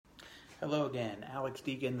Hello again, Alex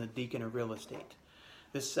Deacon, the Deacon of Real Estate.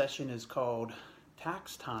 This session is called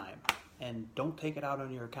Tax Time, and don't take it out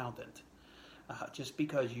on your accountant. Just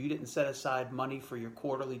because you didn't set aside money for your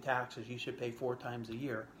quarterly taxes, you should pay 4 times a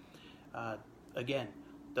year. Again,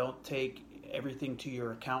 don't take everything to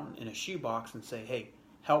your accountant in a shoebox and say, hey,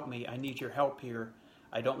 help me, I need your help here,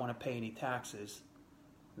 I don't want to pay any taxes.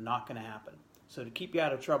 Not going to happen. So to keep you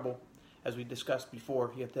out of trouble, as we discussed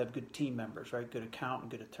before, you have to have good team members, right? Good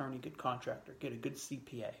accountant, good attorney, good contractor, get a good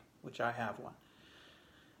CPA, which I have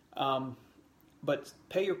one. But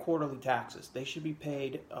pay your quarterly taxes. They should be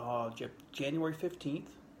paid January 15th,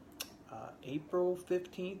 April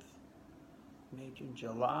 15th, May, June,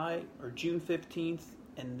 July, or June 15th,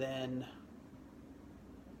 and then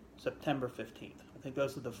September 15th. I think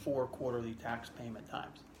those are the 4 quarterly tax payment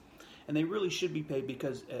times. And they really should be paid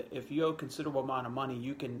because if you owe a considerable amount of money,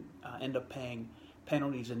 you can end up paying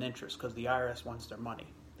penalties and interest because the IRS wants their money.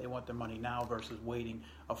 They want their money now versus waiting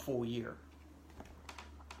a full year.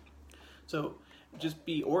 So just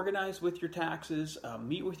be organized with your taxes.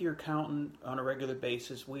 Meet with your accountant on a regular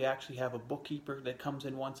basis. We actually have a bookkeeper that comes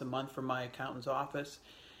in once a month from my accountant's office,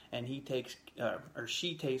 and he takes or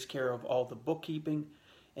she takes care of all the bookkeeping.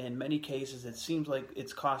 In many cases, it seems like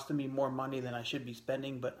it's costing me more money than I should be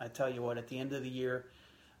spending, but I tell you what, at the end of the year,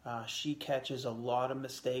 she catches a lot of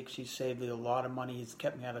mistakes. She's saved me a lot of money. It's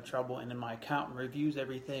kept me out of trouble, and then my accountant reviews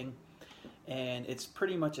everything, and it's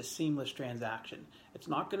pretty much a seamless transaction. It's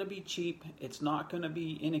not going to be cheap. It's not going to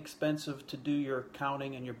be inexpensive to do your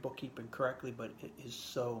accounting and your bookkeeping correctly, but it is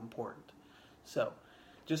so important. So,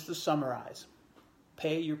 just to summarize,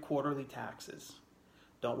 pay your quarterly taxes.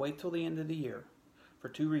 Don't wait till the end of the year. For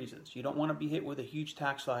 2 reasons. You don't want to be hit with a huge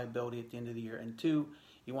tax liability at the end of the year. And 2,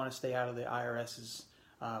 you want to stay out of the IRS's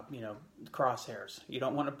crosshairs. You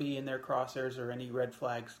don't want to be in their crosshairs or any red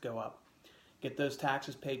flags go up. Get those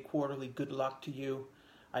taxes paid quarterly. Good luck to you.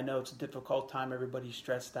 I know it's a difficult time. Everybody's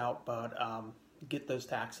stressed out, but get those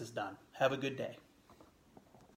taxes done. Have a good day.